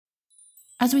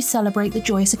As we celebrate the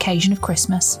joyous occasion of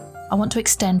Christmas, I want to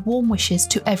extend warm wishes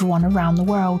to everyone around the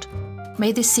world.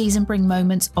 May this season bring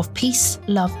moments of peace,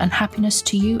 love and happiness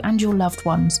to you and your loved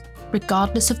ones,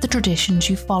 regardless of the traditions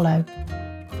you follow.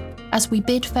 As we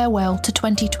bid farewell to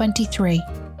 2023,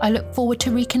 I look forward to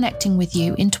reconnecting with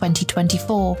you in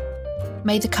 2024.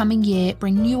 May the coming year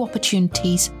bring new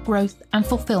opportunities, growth and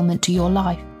fulfillment to your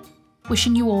life.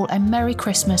 Wishing you all a Merry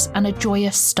Christmas and a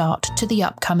joyous start to the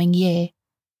upcoming year.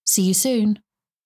 See you soon.